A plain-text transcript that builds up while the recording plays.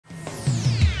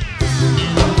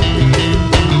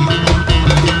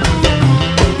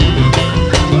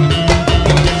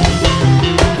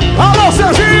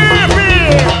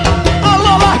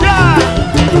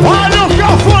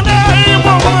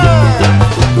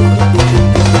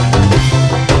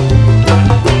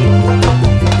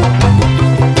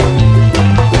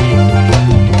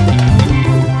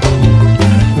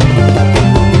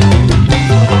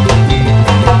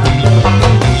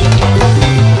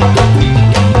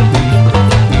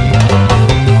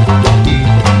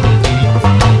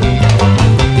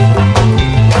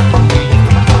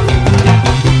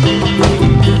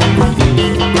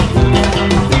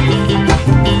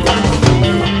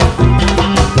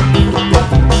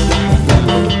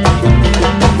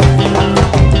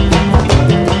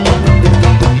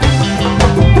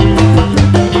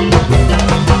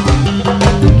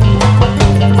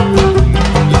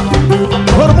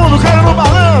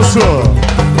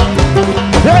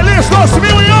Eles 2008.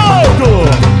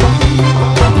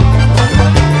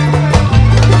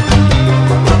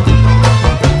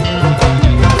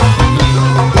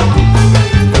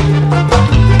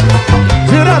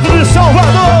 Direto de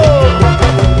Salvador.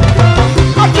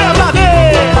 A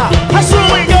quebradeira, a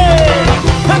swingueira.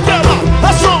 A quebra,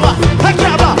 a sua, a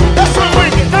quebra, a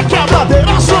swingueira. A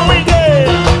quebradeira, a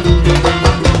swingueira.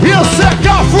 Isso é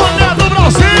Kafuné do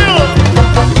Brasil.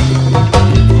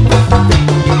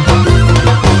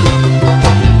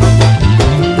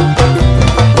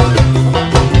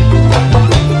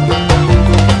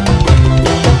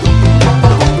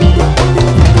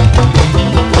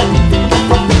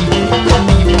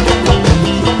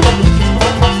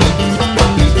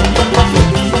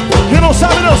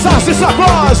 Se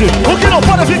sacode, o que não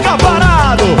pode ficar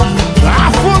parado.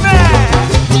 Kafuné.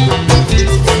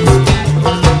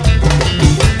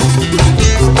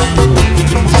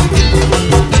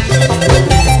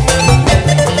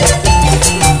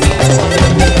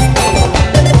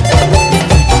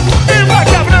 E vai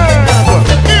quebrando,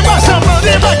 e vai sambando,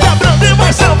 e vai quebrando, e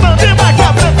vai sambando, e vai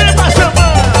quebrando, e vai sambando.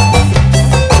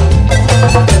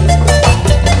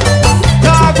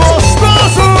 Tá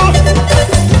gostoso.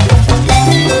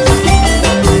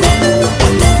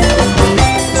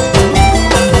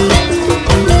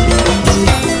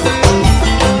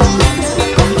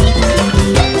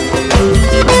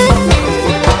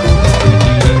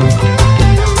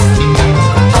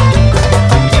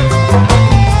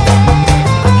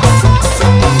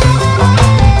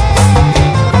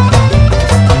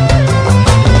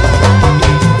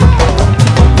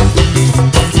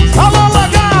 Alô,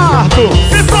 Lagarto!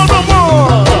 E todo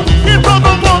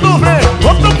mundo vem,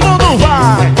 todo mundo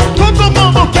vai, todo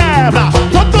mundo quebra,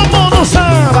 todo mundo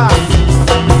samba.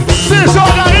 Se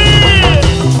joga aí!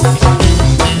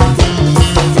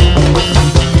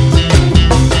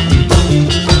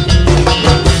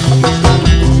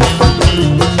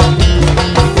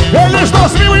 Eles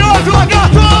 2008,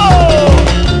 Lagarto!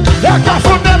 É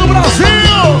Kafuné do Brasil!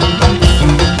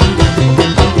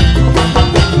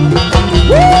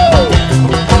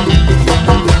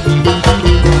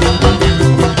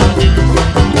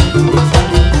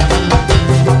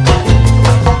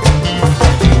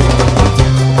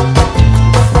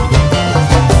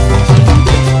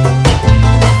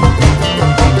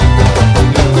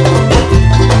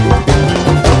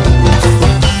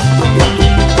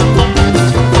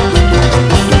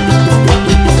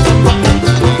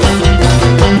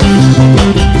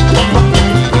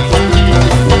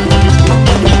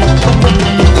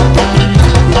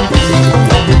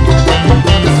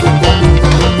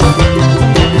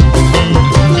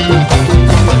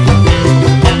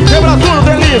 Quebra tudo,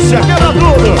 delícia, quebra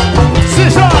tudo. Se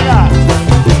joga.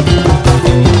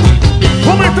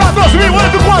 Vamos entrar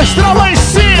 2008 com a estrela lá em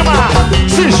cima.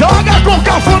 Se joga com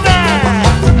Kafuné.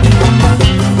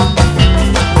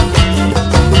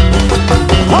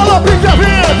 Alô, Pique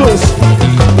Eventos.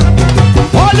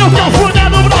 Olha o Kafuné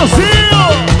do Brasil.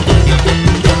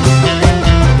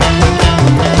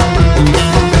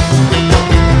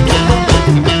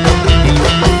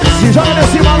 Se joga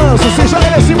nesse balanço, se joga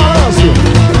nesse balanço.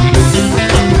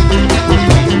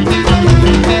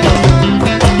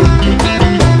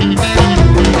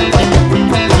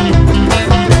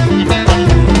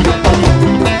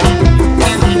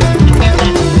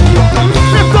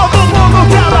 E todo mundo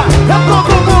quebra, é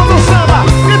todo mundo samba.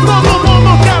 E todo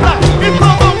mundo quebra, e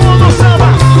todo mundo samba.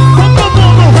 Todo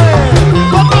mundo vem,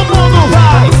 todo mundo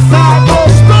vai. Tá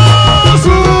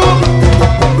gostoso.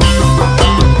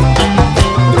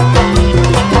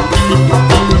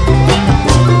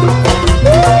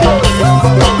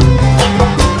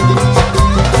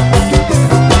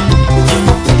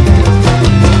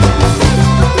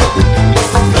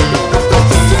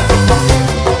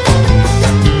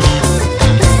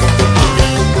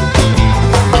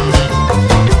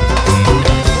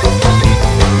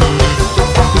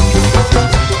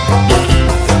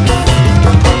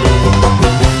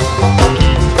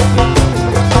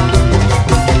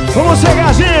 Vamos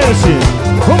chegar, gente.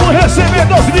 Vamos receber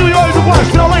 2008 com a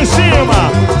estrela lá em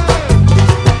cima.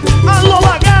 Alô,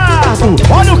 Lagarto.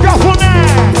 Olha o Kafuné.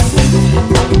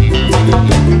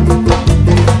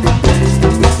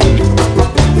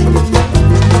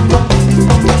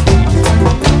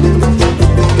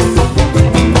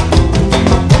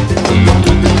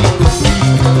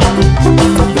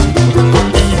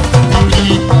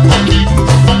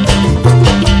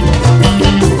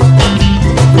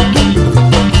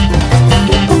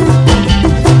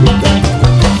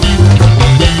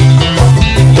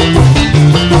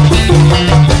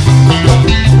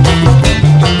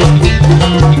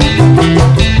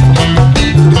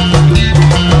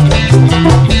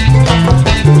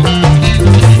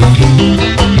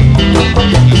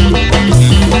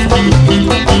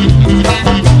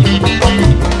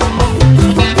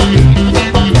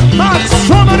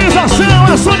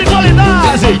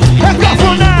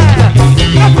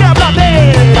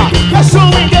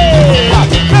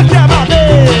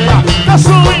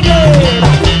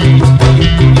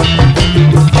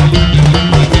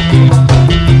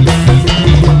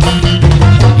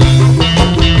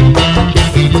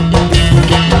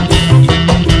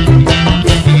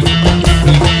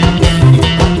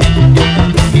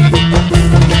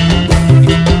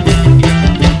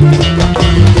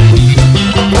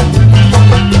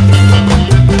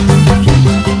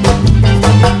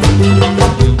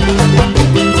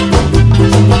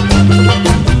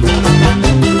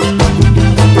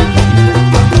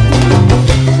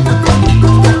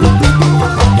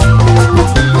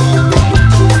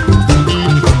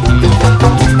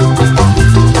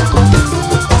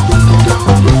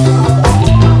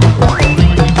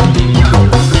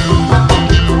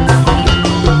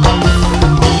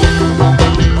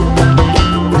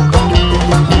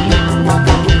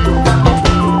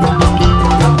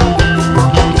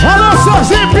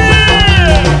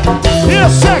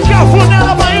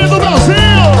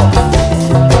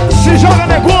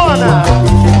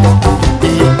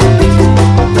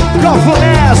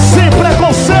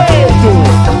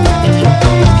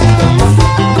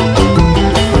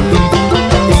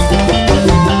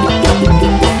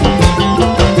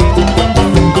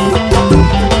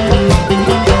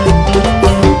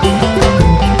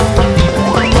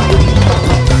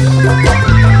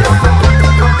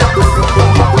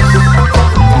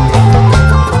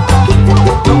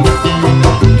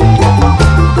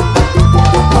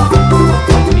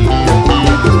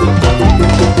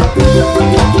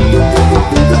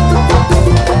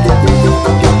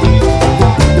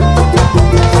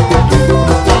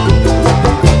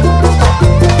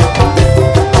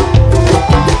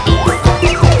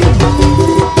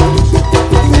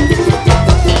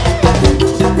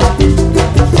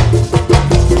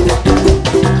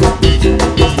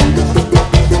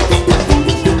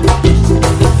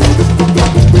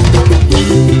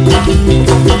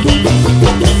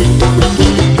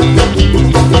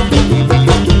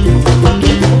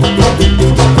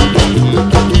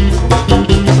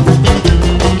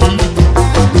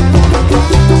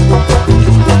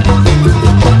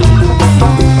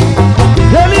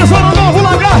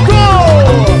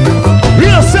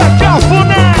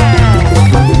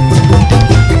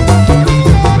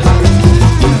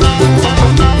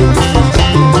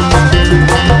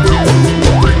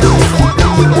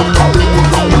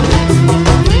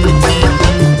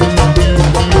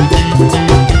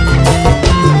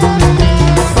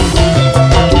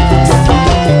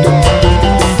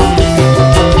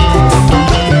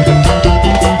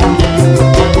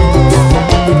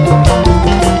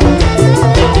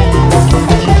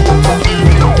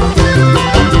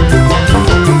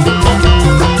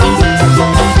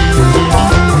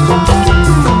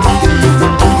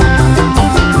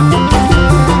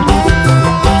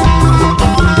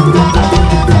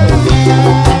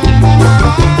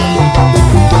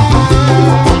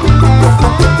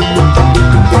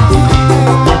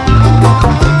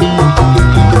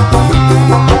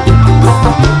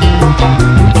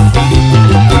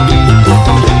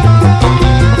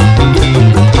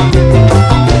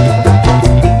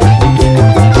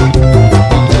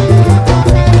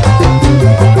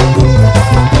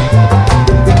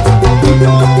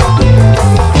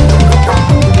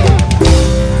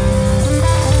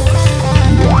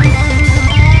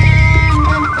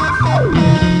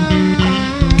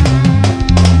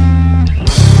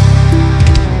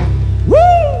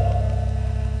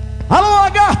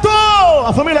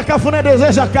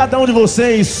 desejo a cada um de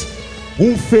vocês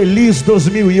um feliz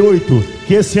 2008.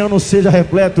 Que esse ano seja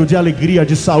repleto de alegria,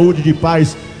 de saúde, de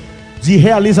paz, de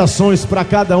realizações para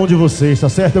cada um de vocês, tá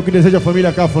certo? É o que deseja a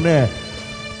família Kafuné.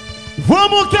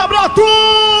 Vamos quebrar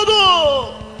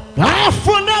tudo!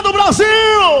 Kafuné do Brasil!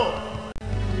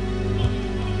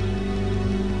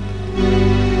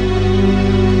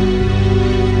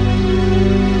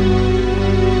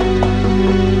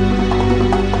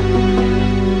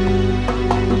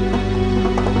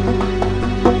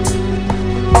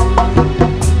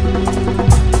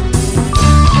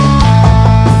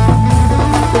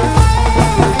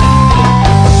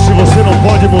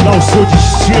 Pode mudar o seu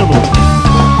destino,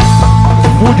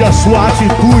 mude a sua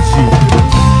atitude.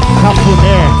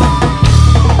 Kafuné,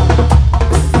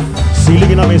 se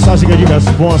ligue na mensagem que é de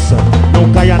responsa,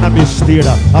 não caia na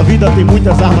besteira. A vida tem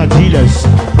muitas armadilhas,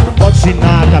 bote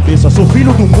na cabeça. Sou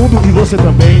filho do mundo e você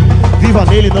também, viva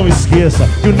nele, não esqueça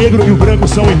que o negro e o branco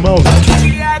são irmãos.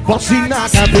 Bote na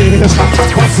cabeça,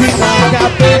 bote na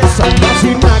cabeça, bote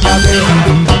na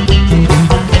cabeça.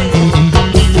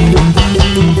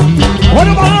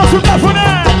 Olha o balanço,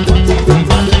 Kafuné!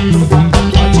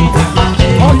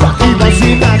 Olha aqui,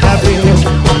 bote na cabeça,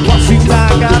 bote na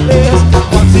cabeça,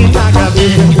 bote na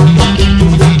cabeça.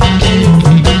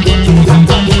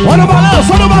 Olha o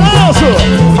balanço, olha o balanço!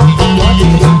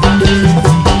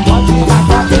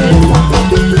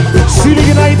 Se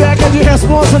ligue na ideia que é de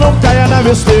responsa, não caia na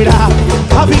besteira.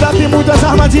 A vida tem muitas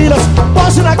armadilhas,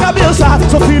 bote na cabeça.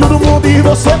 Sou filho do mundo e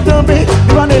você também,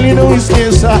 viva nele, não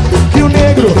esqueça que o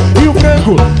negro e o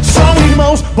branco são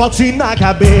irmãos. Bote na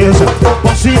cabeça,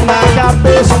 bote na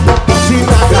cabeça, bote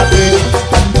na cabeça.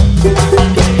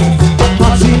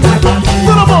 Bote na cabeça.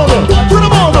 Todo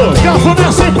mundo,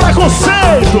 Kafuné sem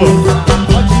preconceito.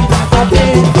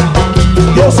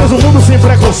 Deus fez um mundo sem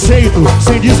preconceito,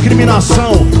 sem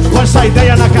discriminação. Com essa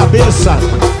ideia na cabeça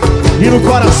e no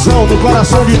coração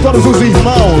de todos os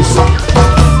irmãos.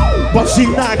 Bote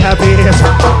na cabeça,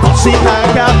 bote na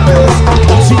cabeça,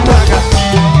 bote na cabeça.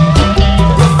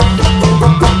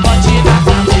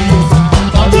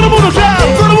 Todo mundo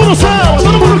quebra, todo mundo salva,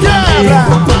 todo mundo quebra.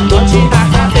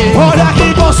 Olha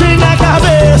aqui, bote na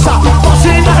cabeça,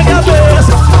 bote na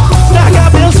cabeça, na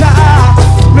cabeça,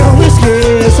 não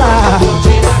esqueça.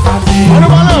 Olha o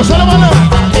balanço, olha o balanço.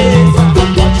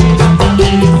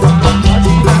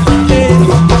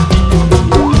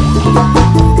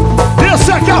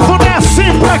 Esse é Kafuné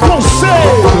sem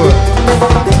preconceito.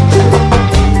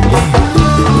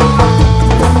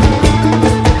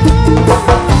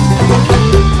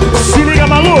 Se liga,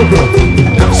 maluco.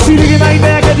 Se liga na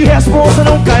ideia que é de responsa,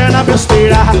 não caia na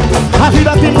besteira. A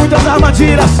vida tem muitas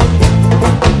armadilhas.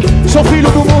 Sou filho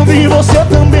do mundo e você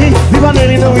também, viva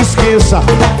nele, não esqueça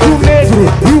que o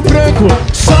negro e o branco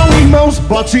são irmãos.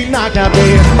 Bote na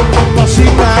cabeça, bote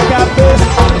na cabeça,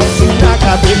 bote na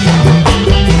cabeça.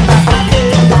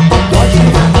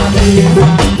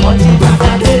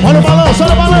 Olha o balanço,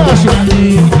 olha o balanço.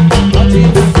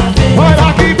 Olha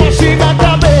aqui, bote na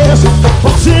cabeça,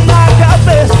 bote na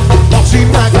cabeça, bote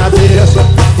na cabeça,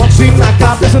 bote na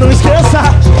cabeça, não esqueça.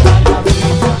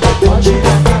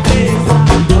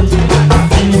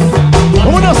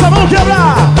 Vamos dançar, vamos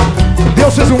quebrar!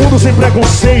 Deus fez um mundo sem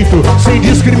preconceito, sem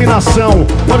discriminação.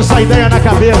 Põe essa ideia na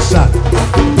cabeça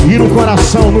e no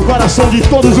coração de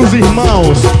todos os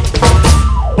irmãos.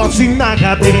 Bote na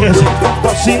cabeça,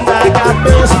 bote na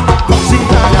cabeça, bote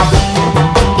na cabeça.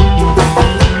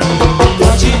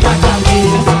 Bote na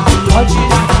cabeça, bote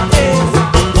na cabeça,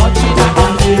 bote na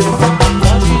cabeça,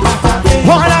 bote na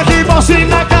cabeça. Olha aqui, bote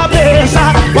na cabeça,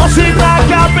 bote na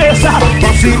cabeça,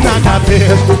 bote na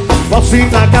cabeça. Bote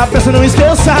na cabeça, não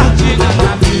esqueça.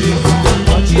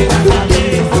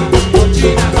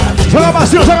 Joga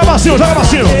baixinho, joga baixinho, joga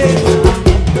baixinho.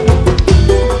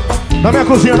 Na minha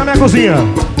cozinha, na minha cozinha.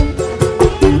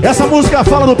 Essa música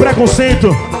fala do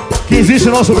preconceito que existe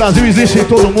no nosso Brasil, existe em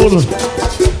todo mundo.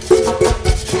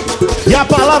 E a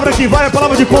palavra que vai é a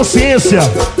palavra de consciência.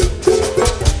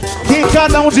 Que em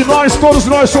cada um de nós, todos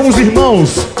nós somos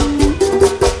irmãos.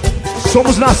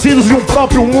 Somos nascidos de um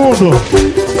próprio mundo.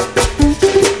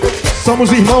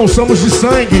 Somos irmãos, somos de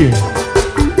sangue.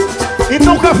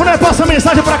 Então o Kafuné passa a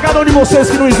mensagem para cada um de vocês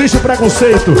que não existe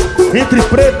preconceito entre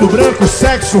preto, branco,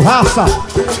 sexo, raça,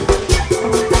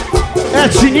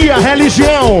 etnia,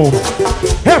 religião.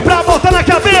 É pra botar na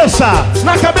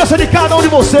cabeça de cada um de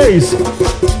vocês,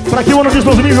 para que o ano de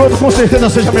 2008 com certeza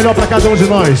seja melhor para cada um de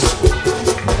nós.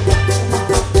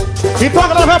 Então a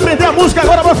galera vai aprender a música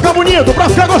agora pra ficar bonito, pra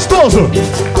ficar gostoso.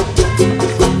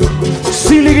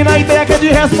 Se ligue na ideia que é de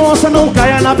responsa, não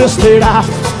caia na besteira.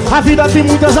 A vida tem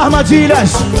muitas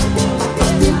armadilhas.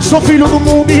 Sou filho do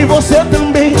mundo e você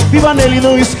também. Viva nele,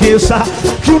 não esqueça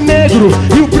que o negro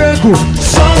e o branco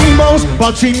são irmãos.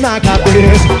 Bote na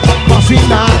cabeça, bote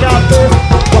na cabeça,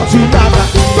 bote na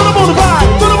cabeça. Todo mundo vai,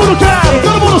 todo mundo quer,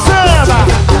 todo mundo samba.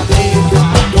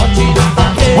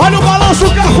 Olha o balanço,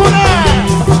 Kafuné.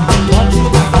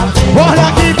 Olha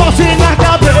aqui, bote na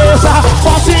cabeça,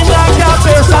 bote na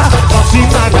cabeça, bote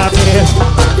na cabeça,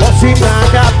 bote na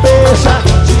cabeça.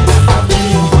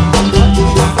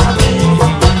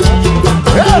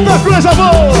 Eita coisa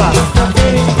boa!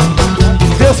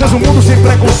 Deus fez um mundo sem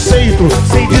preconceito,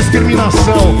 sem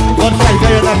discriminação. Bota a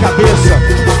ideia na cabeça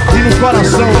e no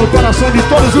coração de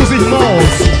todos os irmãos.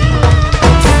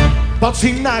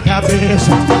 Bote na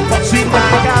cabeça, bote na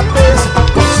cabeça,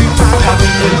 bote na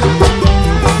cabeça.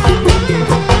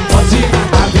 Bote na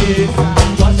cabeça,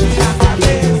 bote na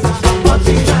cabeça,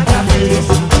 bote na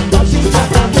cabeça, bote na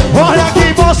cabeça. Olha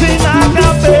aqui, bote na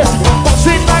cabeça,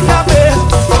 bote na cabeça,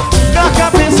 na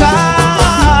cabeça.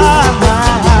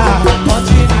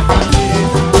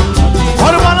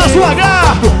 Olha o balanço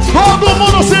Lagarto, todo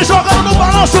mundo se jogando no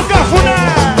balanço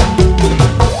Kafuné.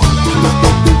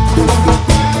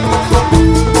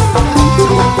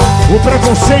 O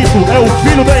preconceito é o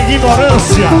filho da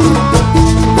ignorância.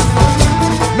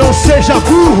 Não seja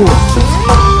burro,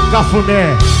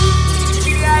 Kafuné.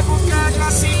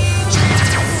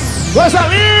 Coisa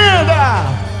linda!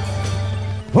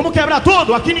 Vamos quebrar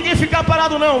tudo, aqui ninguém fica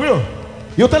parado não, viu?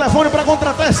 E o telefone para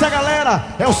contratar essa galera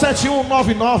é o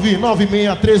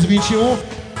 7199961321,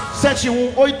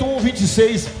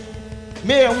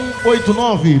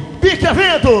 7181266189. Pique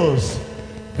Eventos,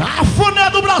 Kafuné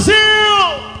do Brasil!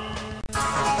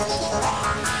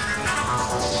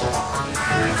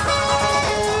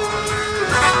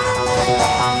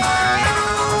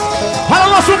 Para o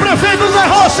nosso prefeito Zé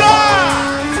Rocha!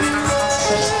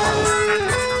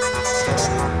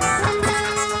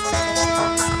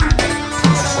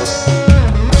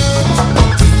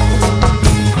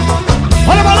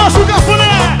 Olha o balanço,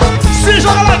 Kafuné! Se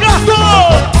joga, Lagarto!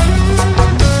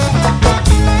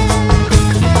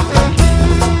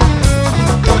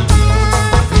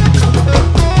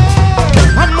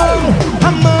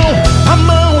 A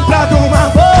mão pra tomar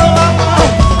boa,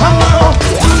 a mão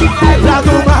pra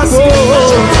tomar boa.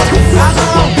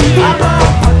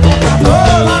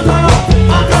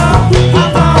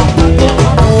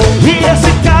 E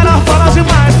esse cara fala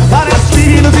demais, parece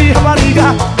filho de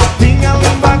rapariga. Minha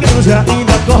língua granja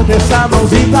ainda corta essa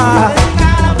mãozinha.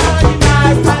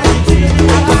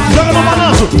 Joga no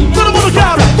balanço, todo mundo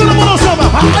quebra, todo mundo samba.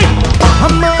 Vai! A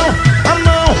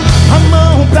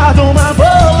mão pra tomar boa,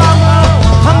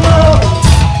 a mão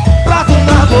pra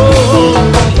tomar boa.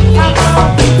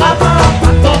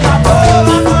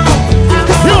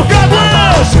 E o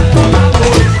caguete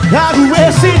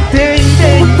tem.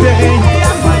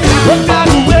 O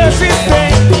caguete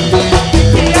tem.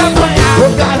 O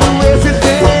caguete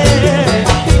tem.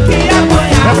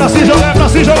 É pra se jogar, é pra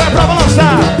se jogar, é pra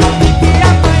balançar.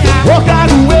 O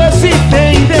caguete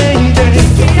tem.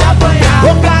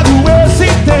 O caguete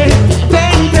tem.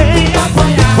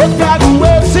 O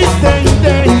caguete tem.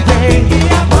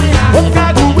 O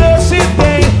caguete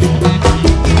tem.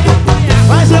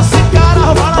 Mas esse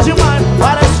cara fala demais,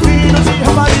 parece filho de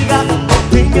rapariga.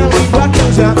 Minha língua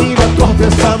canja ainda corta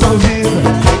essa mãozinha.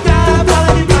 Cara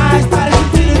fala demais, parece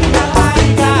filho de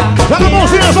rapariga. Joga a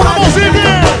mãozinha, joga a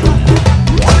mãozinha.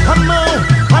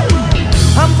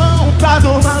 A mão pra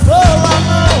tomar boa,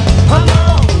 a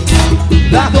mão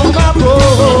pra tomar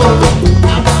boa.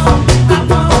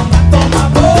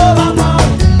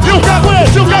 E o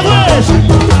caguete, o caguete.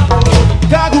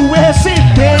 Caguete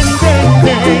tem.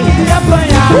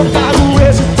 O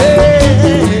caguete tem. O caguete tem.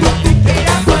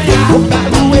 O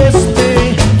caguete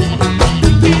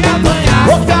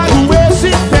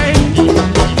tem.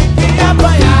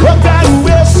 O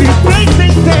caguete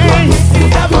tem.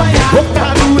 O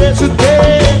caguete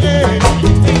tem.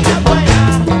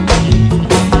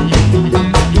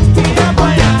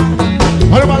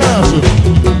 Olha o balanço.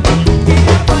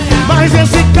 Mas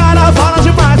esse cara fala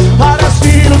demais, parece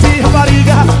filho de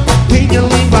rapariga. Minha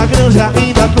língua granja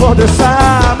ainda acorda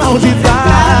essa maldita.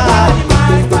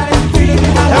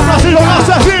 É pra se jogar,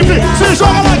 Sergipe, se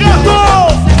joga, Lagarto.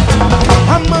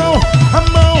 A mão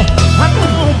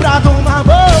pra tomar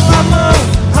boa, a mão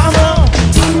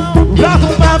pra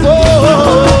tomar boa.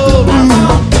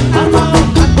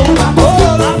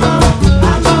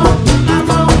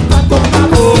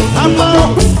 A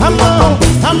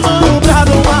mão pra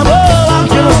tomar boa.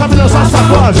 Quem não sabe dançar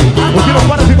sacode, o que não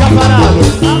pode ficar parado.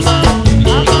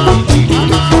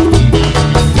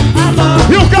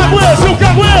 E o caguete, o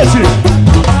caguete.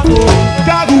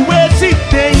 Caguete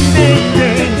tem.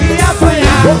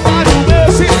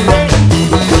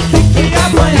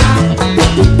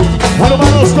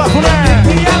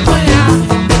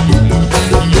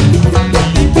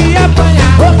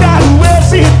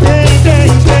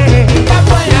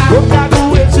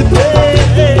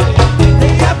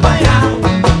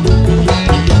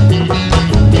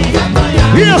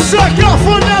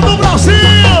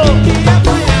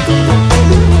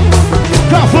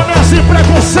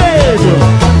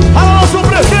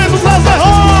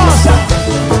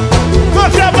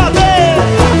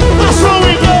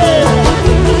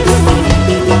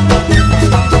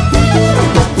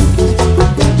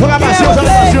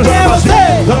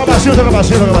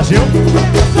 joga baixinho.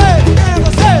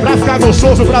 Pra ficar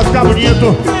gostoso, pra ficar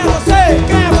bonito.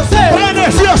 Pra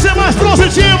energia ser mais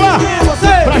positiva.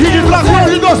 Pra gente entrar com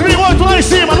ele de 2008 lá em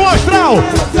cima, no astral.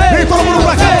 Vem todo mundo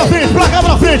pra cá pra frente, pra cá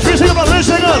pra frente. Vem chegando, vem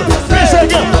chegando, vem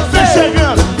chegando, vem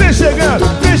chegando, vem chegando,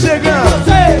 vem chegando.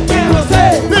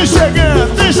 Vem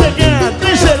chegando, vem chegando,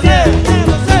 vem chegando.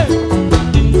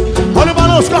 Olha o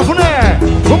balanço, Kafuné.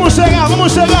 Vamos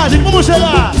chegar, gente, vamos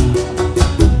chegar.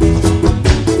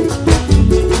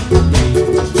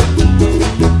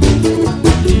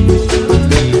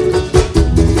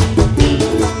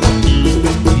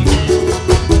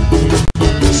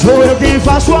 Sou eu quem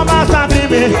faço a massa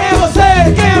tremer. Quem é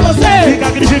você? Quem é você?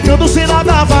 Fica criticando sem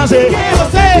nada fazer. Quem é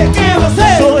você? Quem é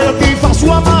você? Sou eu quem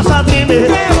faço a massa tremer.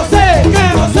 Quem é você? Quem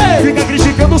é você? Fica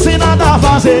criticando sem nada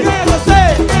fazer. Quem é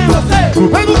você? Quem é você? O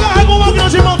pego carrega uma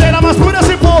grande bandeira, mas por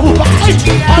esse povo vai.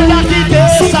 Olha que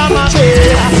dessa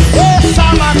madeira, essa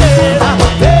madeira,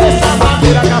 essa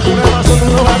madeira, Kafuné passando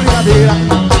não é brincadeira.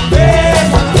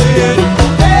 Essa madeira,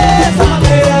 essa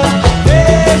madeira,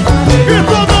 essa madeira. E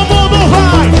todo mundo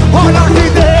vai. Olha que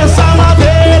dessa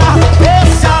madeira,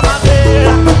 essa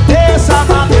madeira, essa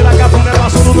madeira, Kafuné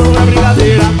passando não é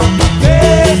brincadeira.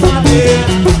 Essa madeira,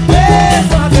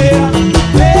 essa madeira,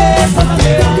 essa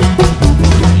madeira.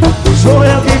 Sou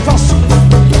eu quem faço.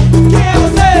 Quem é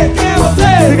você? Quem é você?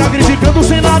 Fica criticando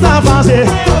sem nada fazer.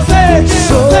 Quem é você? Quem é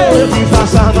Sou você? eu quem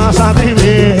faço a massa tremer.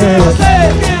 Quem é você?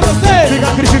 Quem é você? Fica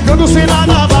criticando sem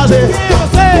nada fazer. Quem é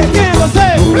você? Quem é você?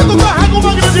 Preto carrega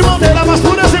uma grande bandeira, mas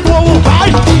por esse povo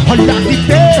vai. Olha que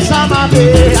dessa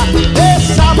madeira,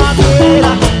 essa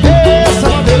madeira, essa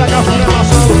madeira, Kafuné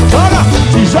passando. Joga,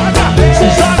 se joga, se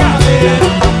joga.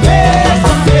 Essa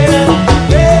madeira,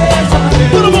 essa madeira.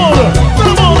 Todo mundo,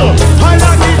 todo mundo.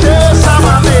 Olha que dessa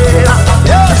madeira,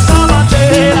 essa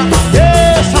madeira,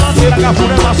 essa madeira,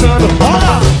 Kafuné passando.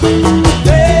 Olha.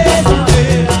 Essa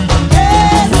madeira,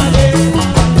 essa madeira,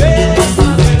 essa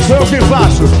madeira. Sou eu quem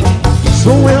faço.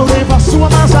 Sou eu quem faço a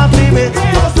massa tremer. Quem é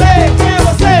você? Quem é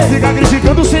você? Fica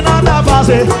criticando sem nada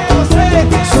fazer. Quem é você?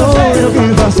 Quem é Sou você? eu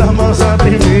quem faço a massa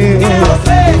tremer. Quem é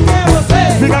você? Quem é você?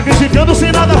 Fica criticando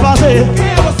sem nada fazer. Quem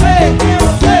é você? Quem é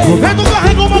você? O vento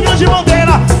carrega uma grande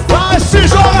bandeira. Vai, se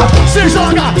joga, se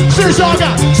joga, se joga,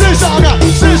 se joga,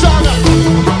 se joga.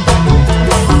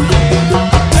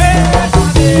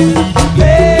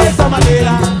 Essa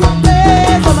madeira,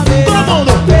 essa madeira. Todo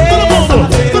mundo, todo mundo,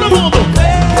 todo mundo.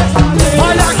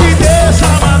 Olha que dessa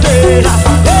madeira,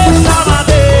 essa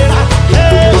madeira,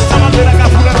 essa madeira,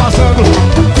 Kafuné passando.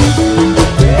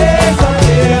 Essa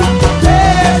madeira,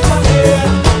 essa madeira,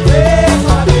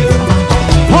 essa madeira.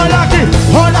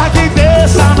 Olha que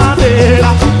dessa madeira,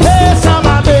 essa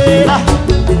madeira.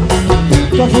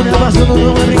 Kafuné passando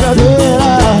não é brincadeira.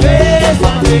 Essa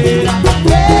madeira,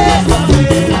 essa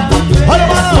madeira. Olha o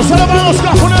balanço,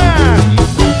 Kafuné.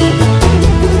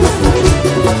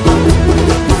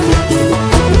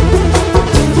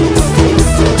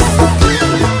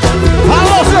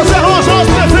 Alô, seu Zé Rosa,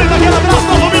 nosso prefeito, aquele abraço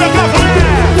da família Kafuné.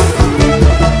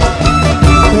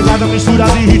 Pegada mistura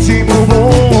de ritmo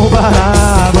bom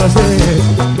para você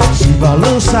se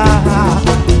balançar.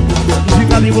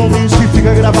 Ficado envolvente que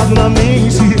fica gravado na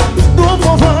mente do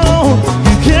povão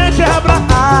que quer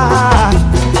quebrar.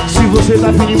 Se você tá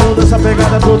afim de mudar essa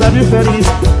pegada toda diferente,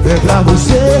 é pra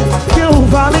você que eu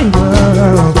falo,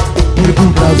 irmão.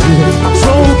 Muito prazer,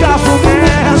 sou o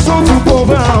Kafuné, sou do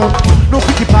povão. Não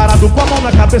fique parado com a mão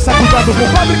na cabeça, cuidado com o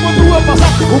padre quando eu passar.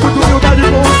 O muito humildade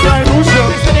com os pés no chão.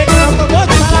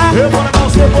 Eu vou levar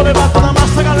você, vou levar toda a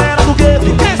massa, galera do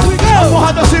gueto. A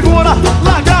porrada segura,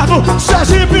 Lagarto,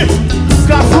 Sergipe,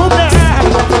 Kafuné.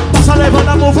 Passa levando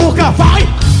a muvuca, vai!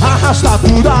 Arrasta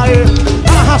tudo aí,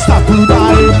 arrasta tudo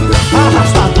aí,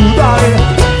 arrasta tudo aí.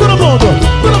 Todo mundo,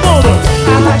 todo mundo.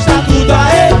 Arrasta tudo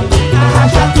aí,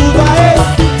 arrasta tudo aí,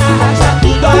 arrasta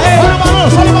tudo aí. Olha o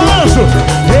balanço, olha o balanço.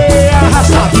 Ei,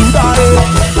 arrasta tudo aí,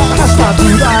 arrasta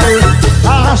tudo aí,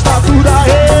 arrasta tudo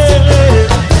aí.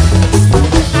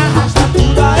 Arrasta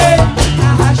tudo aí,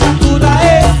 arrasta tudo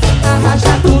aí,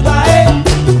 arrasta tudo aí.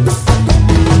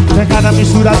 Pegada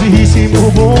mistura de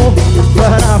ritmo bom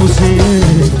para você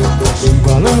se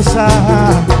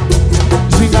balançar.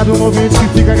 Zingado movimento que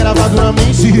fica gravado na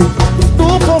mente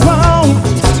do povão.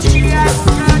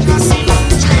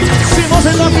 Se você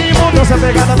tá afim, mudança,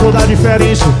 pegada toda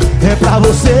diferente, é pra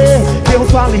você que eu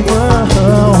falo,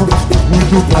 irmão.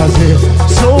 Muito prazer,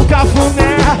 sou o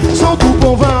Kafuné, sou do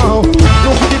povão.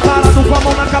 Não fique parado com a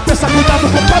mão na cabeça, cuidado com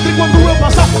o padre quando eu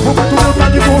passar. O muito meu tá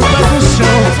de com os pés no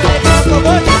chão.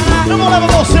 Eu vou levar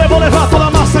você, vou levar toda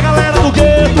a massa, galera do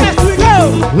gueto.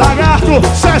 Lagarto,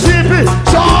 Sergipe,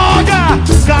 joga!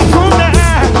 Kafuné,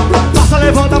 passa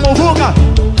levando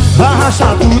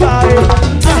arrasta tudo aí,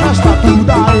 arrasta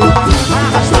tudo aí,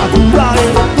 arrasta tudo aí.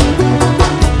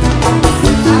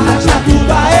 Arrasta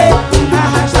tudo aí,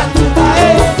 arrasta tudo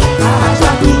aí, arrasta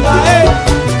tudo aí.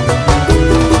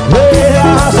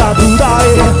 Arrasta tudo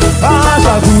aí,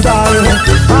 arrasta tudo aí,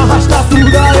 arrasta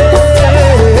tudo aí.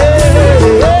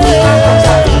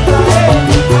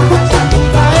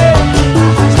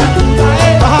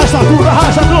 Arrasta tudo,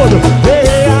 arrasta tudo.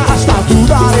 Arrasta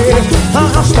tudo aí,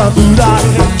 arrasta tudo aí,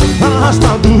 arrasta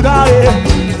tudo aí.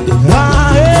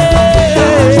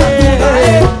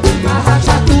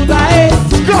 Arrasta tudo aí.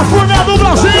 Kafuné do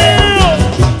Brasil!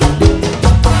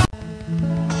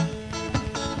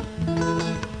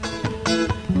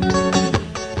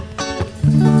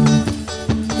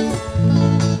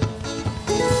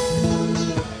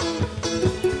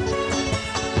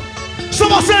 São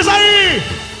vocês aí!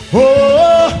 Oh,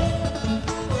 oh.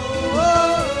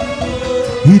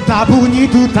 E tá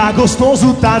bonito, tá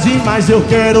gostoso, tá demais, eu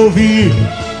quero ouvir.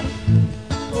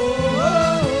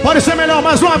 Pode ser melhor,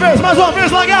 mais uma vez,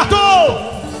 Lagarto!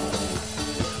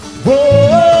 Oh,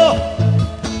 oh.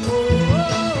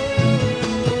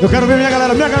 Eu quero ver minha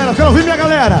galera, eu quero ouvir minha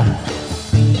galera.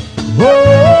 Oh,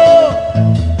 oh.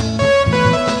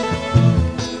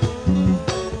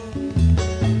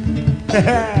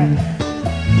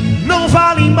 Não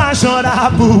vale mais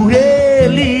chorar por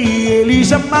ele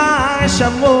jamais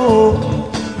chamou.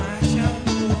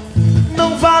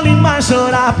 Não vale mais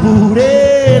chorar por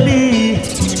ele.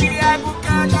 Tiago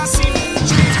canta assim.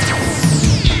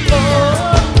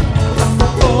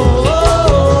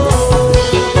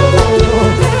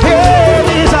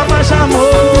 Ele jamais chamou.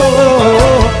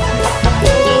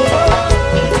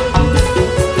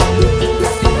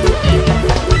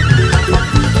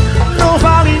 Não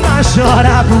vale mais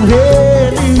chorar por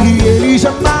ele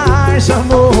jamais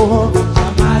chamou.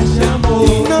 Jamais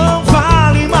chamou. Não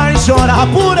vale mais chorar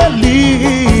por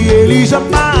ele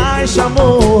jamais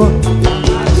chamou.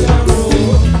 Jamais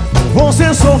chamou.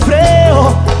 Você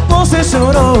sofreu, você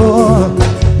chorou,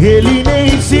 ele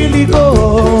nem se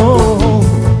ligou.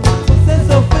 Você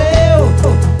sofreu,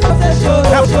 você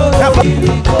chorou, chorou. Ele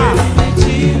ligou, nem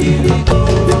te ligou.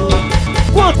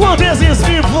 Quantas vezes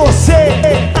vi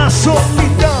você na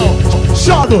solidão,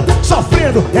 choro,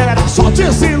 sofrendo, era só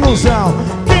desilusão.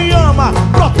 Quem ama,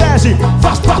 protege,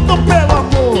 faz tudo pelo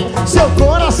amor. Seu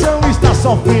coração está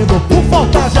sofrendo por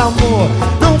falta de amor.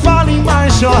 Não vale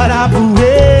mais chorar por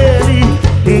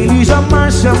ele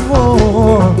jamais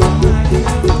chamou.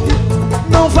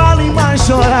 Não vale mais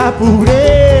chorar por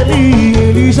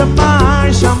ele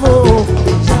jamais chamou.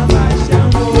 Jamais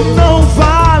chamou. Não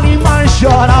vale mais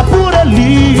chorar por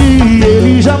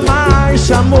ele jamais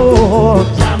chamou.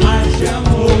 Jamais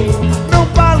chamou. Não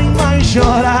vale mais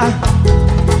chorar.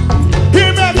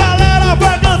 E minha galera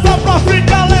vai cantar pra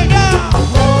ficar legal.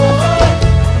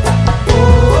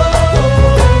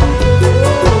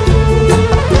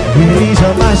 Ele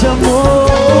jamais chamou.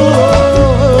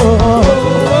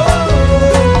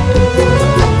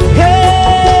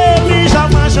 Ele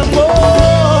jamais chamou.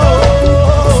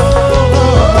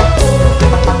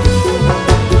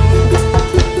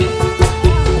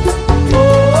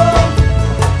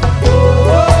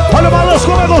 Olha o balanço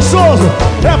como é gostoso.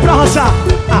 É pra roçar.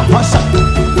 Arrocha.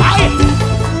 Ai.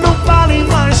 Não vale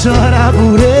mais chorar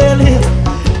por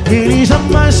ele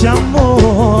jamais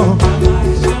chamou.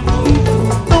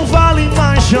 Não vale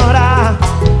mais chorar,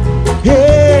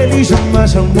 ele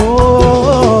jamais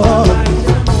chamou.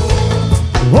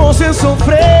 Você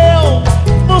sofreu,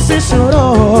 você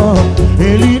chorou,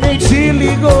 ele nem te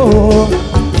ligou.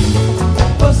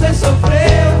 Você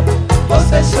sofreu,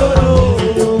 você chorou,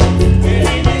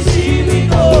 ele nem te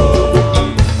ligou.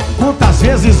 Quantas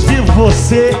vezes vi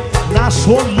você na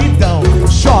solidão,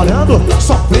 chorando,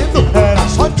 sofrendo, era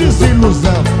só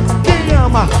desilusão. Quem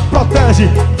ama, protege,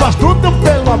 faz tudo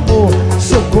pelo amor.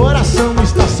 Seu coração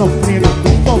está sofrendo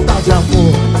por falta de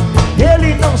amor.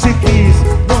 Ele não se quis,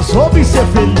 não soube ser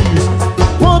feliz.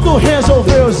 Quando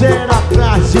resolveu ser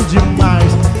atrás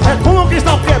demais. É como um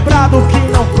cristal quebrado que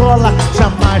não cola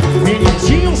jamais. Ele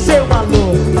tinha o seu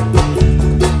valor.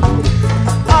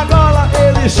 Agora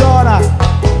ele chora.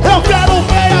 Eu quero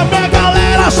ver a minha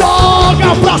galera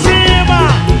joga pra cima.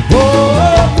 Oh,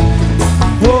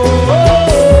 oh, oh, oh,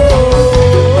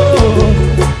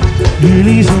 oh.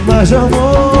 Ele jamais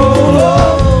amou.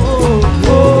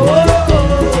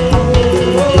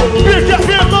 Fica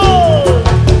vindo.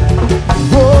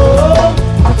 Oh,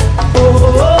 oh, oh,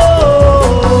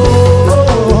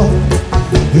 oh.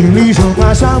 Ele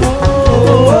jamais amou.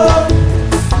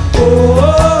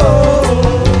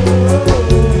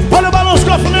 Olha o balanço,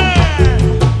 Kafuné.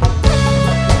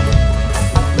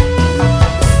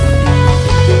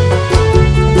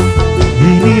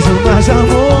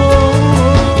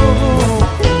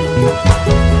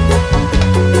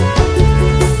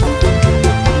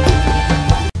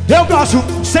 gosto,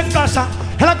 você gosta,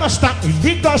 ela gosta,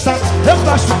 ele gosta. Eu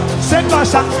gosto, você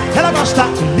gosta, ela gosta,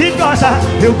 ele gosta.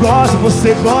 Eu gosto,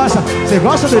 você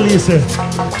gosta, delícia.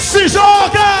 Se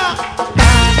joga!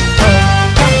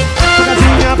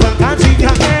 Pancadinha, pancadinha,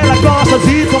 ela gosta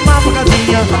de tomar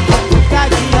pancadinha.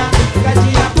 Pancadinha,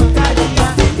 pancadinha, pancadinha,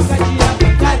 pancadinha,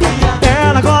 pancadinha.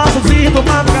 Ela gosta de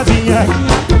tomar pancadinha.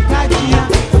 Pancadinha,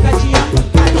 pancadinha,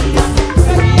 pancadinha,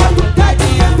 pancadinha,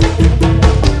 pancadinha.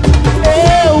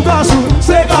 Eu gosto,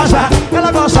 você gosta,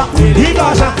 ela gosta, ele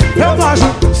gosta. Eu gosto,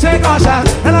 você gosta,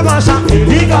 ela gosta,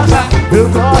 ele gosta. Eu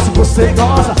gosto, você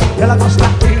gosta, ela gosta,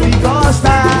 ele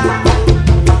gosta.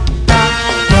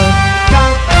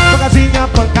 Pancadinha,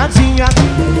 pancadinha.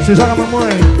 Você joga,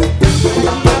 mamãe.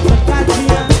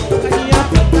 Pancadinha, pancadinha,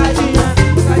 pancadinha,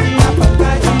 pancadinha,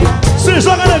 pancadinha. Se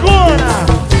joga, negona.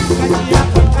 Pancadinha,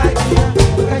 pancadinha,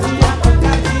 pancadinha,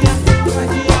 pancadinha,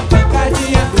 pancadinha,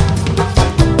 pancadinha.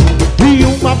 E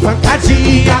uma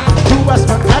pancadinha, duas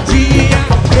pancadinhas,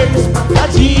 três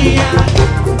pancadinhas.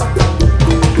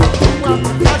 Uma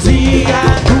pancadinha,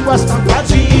 duas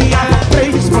pancadinhas,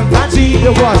 três pancadinhas.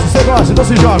 Eu gosto, você gosta, então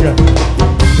se joga.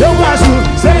 Eu gosto,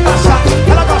 você gosta,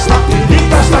 ela gosta, ele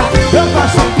gosta. Eu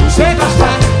gosto, você gosta,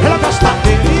 ela gosta,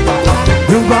 ele gosta.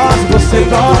 Eu gosto, você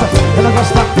gosta, ela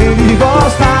gosta, ele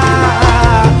gosta.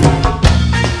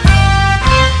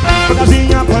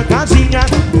 Pancadinha, pancadinha.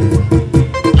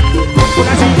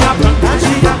 Pancadinha,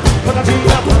 pancadinha,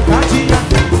 pancadinha, pancadinha.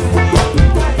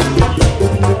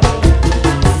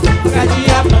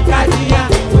 Pancadinha, pancadinha,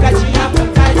 pancadinha,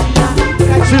 pancadinha.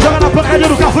 Se joga na pancadinha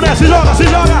do Kafuné, se joga, se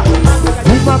joga.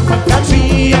 Uma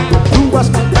pancadinha, duas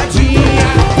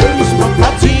pancadinhas, três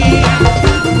pancadinhas.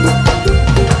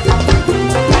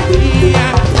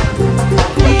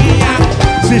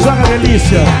 Se joga,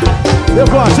 delícia. Eu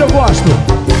gosto, eu gosto.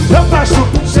 Eu gosto,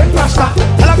 você gosta,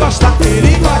 ela gosta,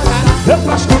 ele gosta. Eu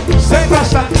gosto, você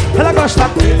gosta, ela gosta,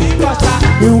 ele gosta.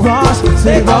 Eu gosto,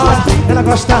 você gosta, ela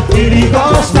gosta, ele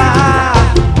gosta.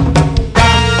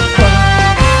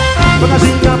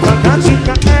 Pancadinha,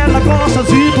 pancadinha, ela gosta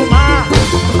de tomar.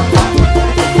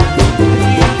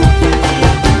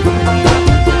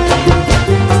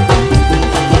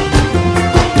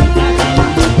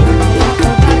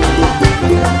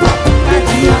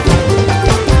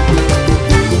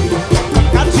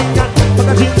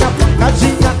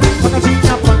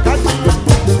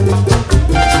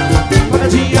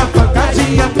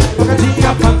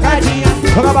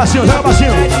 Joga baixinho, joga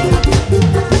baixinho.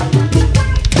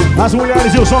 As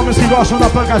mulheres e os homens que gostam da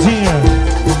pancadinha.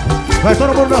 Vai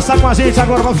todo mundo dançar com a gente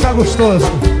agora, vai ficar gostoso.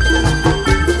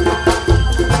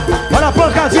 Olha a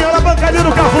pancadinha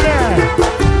do Kafuné.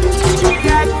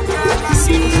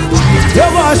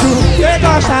 Eu gosto, você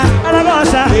gosta, ela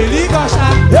gosta, Ele gosta,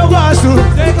 eu gosto,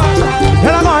 você gosta,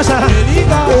 ela gosta, ele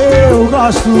gosta, eu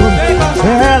gosto, você gosta,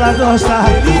 ela gosta.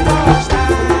 ele gosta.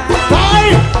 Vai!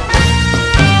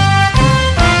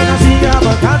 Pancadinha,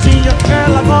 pancadinha,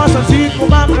 ela gosta de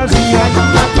tomar pancadinha.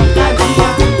 Pancadinha, pancadinha,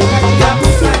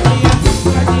 pancadinha,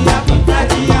 pancadinha,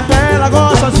 pancadinha. Ela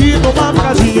gosta de tomar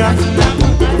pancadinha.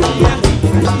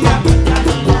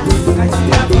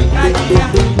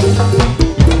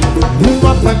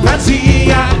 Uma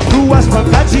pancadinha, duas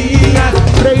pancadinhas,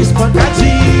 três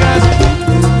pancadinhas.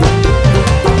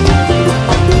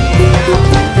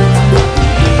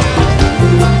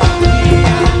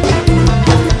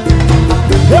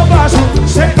 Eu gosto,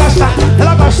 você gosta,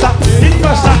 ela gosta, ele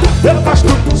gosta. Eu gosto,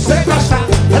 você gosta,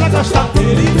 ela gosta,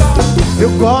 ele gosta. Eu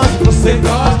gosto, você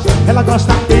gosta, ela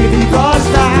gosta, ele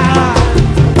gosta.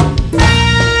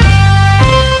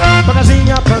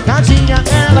 Pancadinha, pancadinha,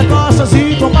 ela gosta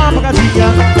de tomar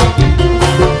pancadinha.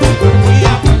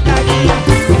 Pancadinha, pancadinha,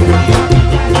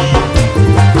 pancadinha,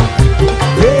 pancadinha,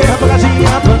 pancadinha, pancadinha.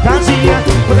 Pancadinha, pancadinha,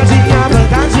 pancadinha,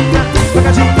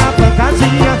 pancadinha,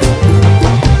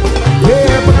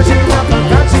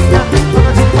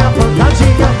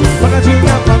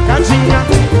 pancadinha, pancadinha.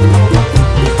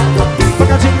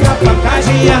 Pancadinha,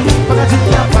 pancadinha,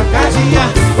 pancadinha, pancadinha,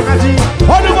 pancadinha.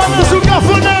 Olha o balanço,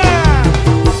 Kafuné!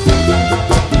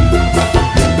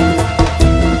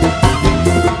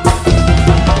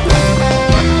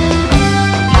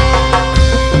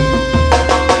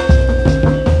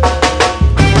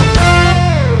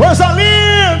 Coisa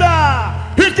linda!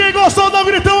 E quem gostou dá um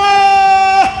gritão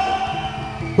é...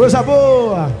 Coisa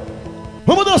boa!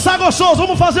 Vamos dançar gostoso,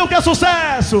 vamos fazer o que é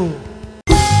sucesso!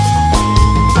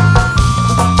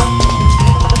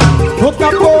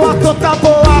 Toda boa, ela é toda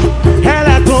boa.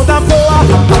 Ela é toda boa,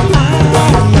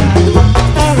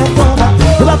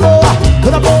 toda boa,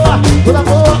 toda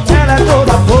boa, ela é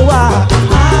toda boa.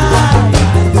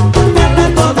 Ela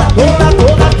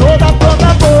é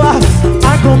toda boa.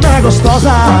 Ah, como é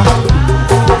gostosa.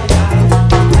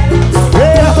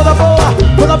 É toda boa,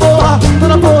 toda boa,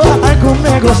 toda boa. Ai, como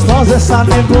é gostosa essa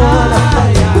negona.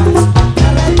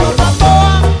 Ela é toda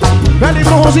boa. Pele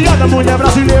bronzeada, mulher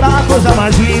brasileira, a coisa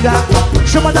mais linda.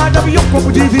 Chama de avião, corpo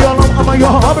de violão, a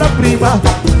maior obra-prima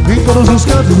em todos os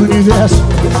cantos do universo.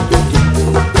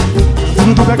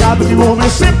 Tudo do pecado que o homem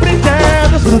sempre quer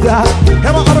desfrutar.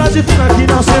 É uma obra divina que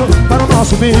nasceu para o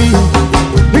nosso bem.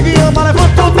 E quem ama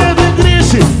levanta o dedo e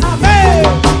grite: amém!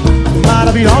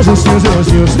 Maravilhosos seus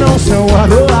elogios não são a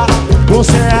dor.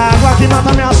 Você é a água que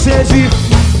mata minha sede.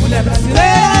 Mulher brasileira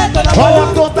é toda boa. Olha,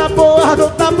 toda boa,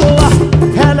 toda boa.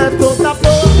 Ela é toda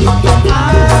boa.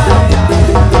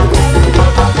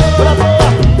 Toda boa,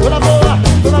 toda boa,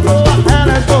 toda boa.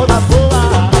 Ela é toda boa.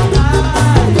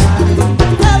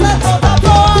 Ela é toda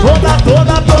boa.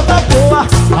 Toda boa.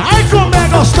 Ai, como é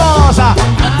gostosa.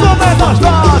 Como é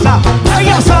gostosa. Ai,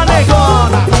 essa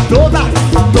negona. Toda boa.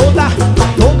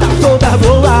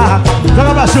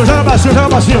 Joga baixinho, joga baixinho, joga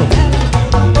baixinho.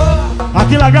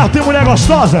 Aqui, Lagarto, tem mulher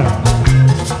gostosa.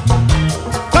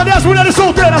 Cadê as mulheres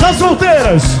solteiras, as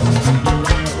solteiras?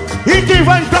 E quem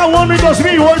vai entrar o ano em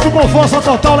 2008 com força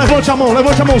total, levante a mão,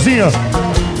 levante a mãozinha.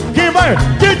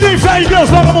 Quem tem fé em Deus,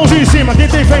 joga a mãozinha em cima. Quem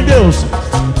tem fé em Deus?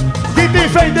 Quem tem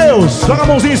fé em Deus, joga a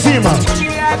mãozinha em cima.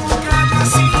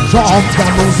 Joga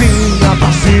a mãozinha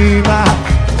pra cima.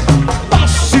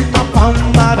 Passe na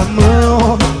palma da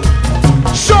mão.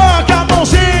 Joga a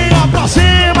mãozinha pra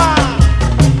cima.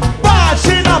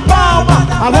 Bate na palma.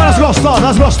 Agora as gostosas,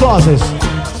 as gostosas.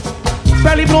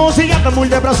 Pele bronzeada,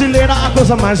 mulher brasileira, a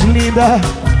coisa mais linda.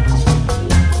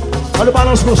 Olha o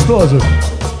balanço gostoso.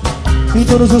 Em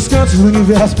todos os cantos do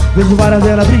universo, vejo várias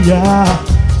delas brilhar.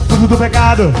 Tudo do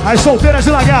pecado, as solteiras de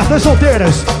Lagarto, as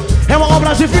solteiras. É uma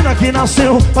obra divina que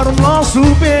nasceu para o nosso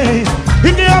bem.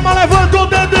 E quem ama levanta o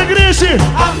dedo e grite: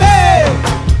 amém!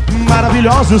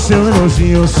 Maravilhosos seus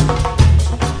elogios.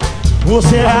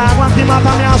 Você é a água que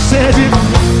mata minha sede.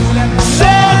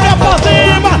 Chega pra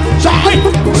cima! Sai!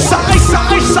 Sai,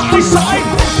 sai, sai, sai!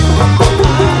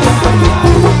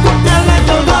 Ela é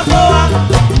toda boa.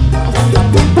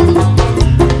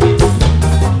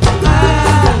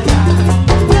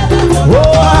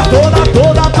 Boa, toda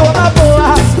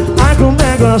boa. Ai, como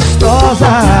é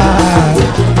gostosa.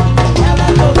 Ela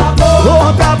é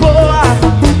toda boa.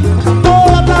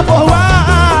 Toda boa.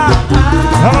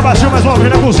 Joga baixinho mais uma vez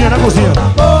na cozinha, na cozinha.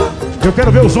 Eu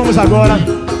quero ver os homens agora.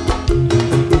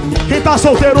 Quem tá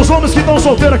solteiro, os homens que estão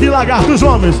solteiros aqui, Lagarto, os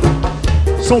homens.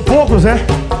 São poucos, né?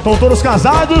 Estão todos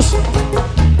casados.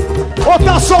 Ou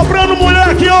tá sobrando mulher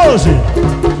aqui hoje?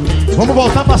 Vamos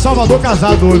voltar pra Salvador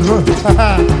casado hoje, né?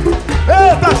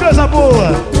 Eita, coisa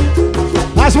boa.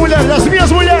 As mulheres, as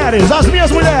minhas mulheres, as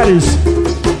minhas mulheres.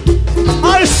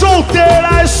 As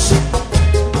solteiras.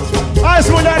 As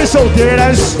mulheres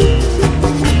solteiras.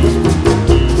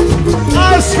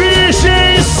 As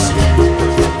virgens.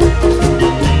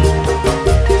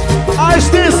 As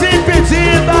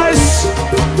desimpedidas.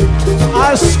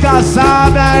 As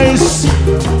casadas.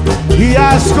 E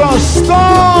as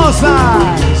gostosas.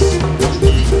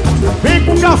 Vem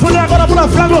com o Kafuné agora pra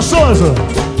ficar gostoso.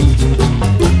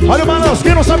 Olha o balanço,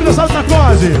 quem não sabe dançar o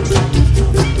sacode.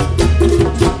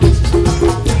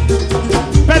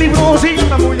 Pele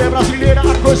bronzeada, mulher brasileira,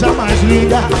 a coisa mais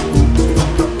linda.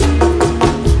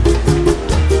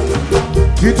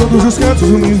 De todos os cantos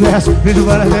do universo, vejo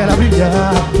várias delas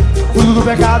brilhar. Tudo do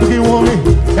pecado que o homem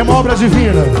é uma obra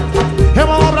divina. É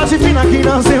uma obra divina que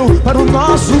nasceu para o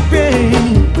nosso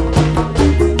bem.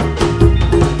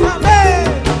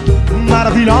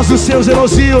 Maravilhosos seus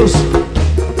elogios.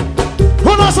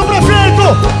 O nosso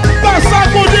prefeito vai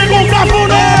sacudir com o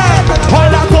Kafuné.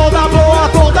 Olha, toda boa,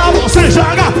 toda boa. Se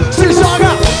joga, se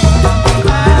joga.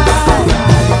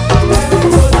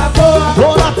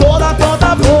 Toda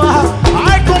boa.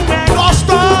 Ai, como é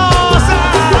gostosa.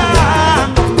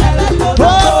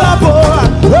 Toda boa,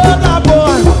 toda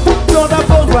boa. Toda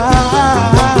boa.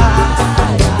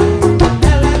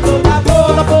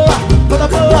 Toda boa, toda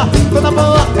boa, toda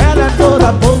boa.